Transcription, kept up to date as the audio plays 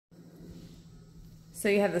So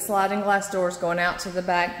you have the sliding glass doors going out to the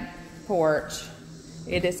back porch.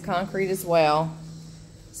 It is concrete as well.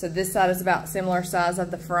 So this side is about similar size of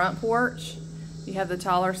the front porch. You have the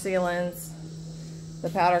taller ceilings, the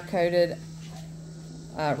powder coated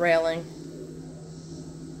railing.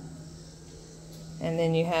 And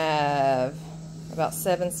then you have about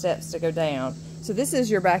 7 steps to go down. So this is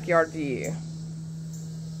your backyard view.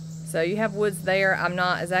 So you have woods there. I'm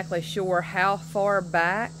not exactly sure how far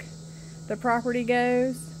back the property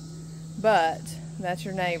goes, but that's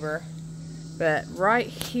your neighbor. But right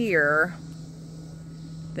here,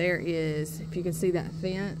 there is, if you can see that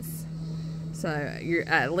fence, so you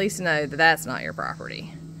at least know that that's not your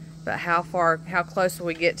property. But how close will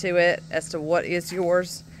we get to it as to what is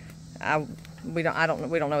yours? We don't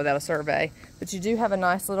know without a survey. But you do have a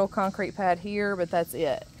nice little concrete pad here, but that's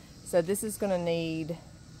it. So this is going to need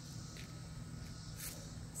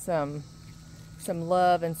some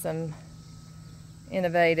love and some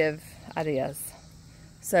innovative ideas.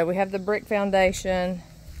 So we have the brick foundation.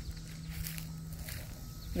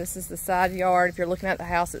 This is the side yard. If you're looking at the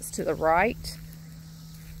house, it's to the right.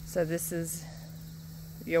 So this is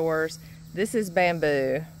yours. This is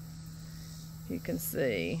bamboo. You can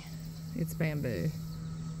see it's bamboo.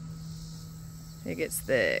 It gets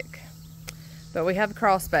thick. But we have a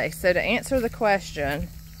crawl space. So to answer the question,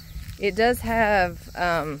 it does have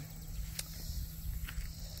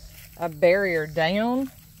a barrier down.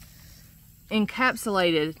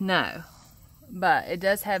 Encapsulated, no. But it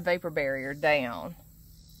does have vapor barrier down.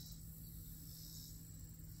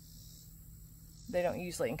 They don't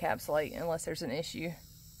usually encapsulate unless there's an issue.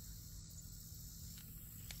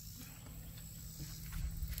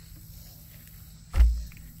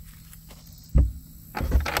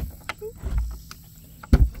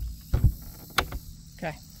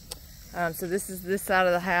 Okay. So this is this side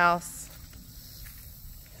of the house.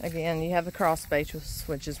 Again, you have the crawl space,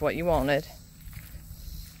 which is what you wanted.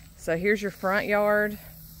 So here's your front yard.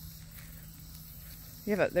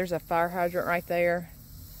 There's a fire hydrant right there.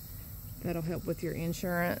 That'll help with your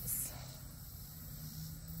insurance.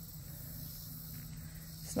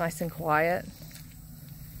 It's nice and quiet.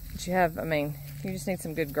 But you have, you just need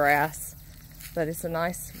some good grass. But it's a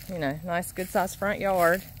nice, nice good sized front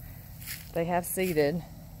yard. They have seated.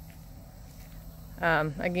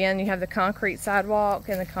 Again, you have the concrete sidewalk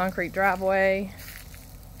and the concrete driveway.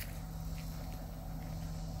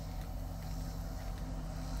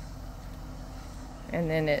 And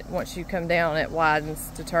then once you come down, it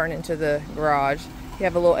widens to turn into the garage. You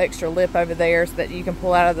have a little extra lip over there so that you can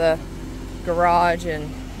pull out of the garage and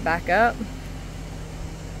back up.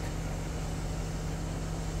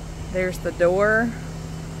 There's the door.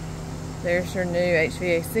 There's your new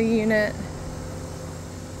HVAC unit.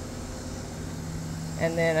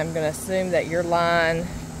 And then I'm going to assume that your line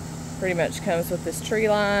pretty much comes with this tree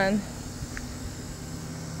line.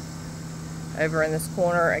 Over in this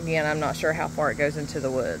corner, again, I'm not sure how far it goes into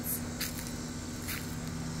the woods.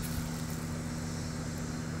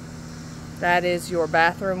 That is your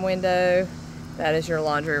bathroom window. That is your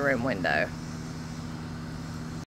laundry room window.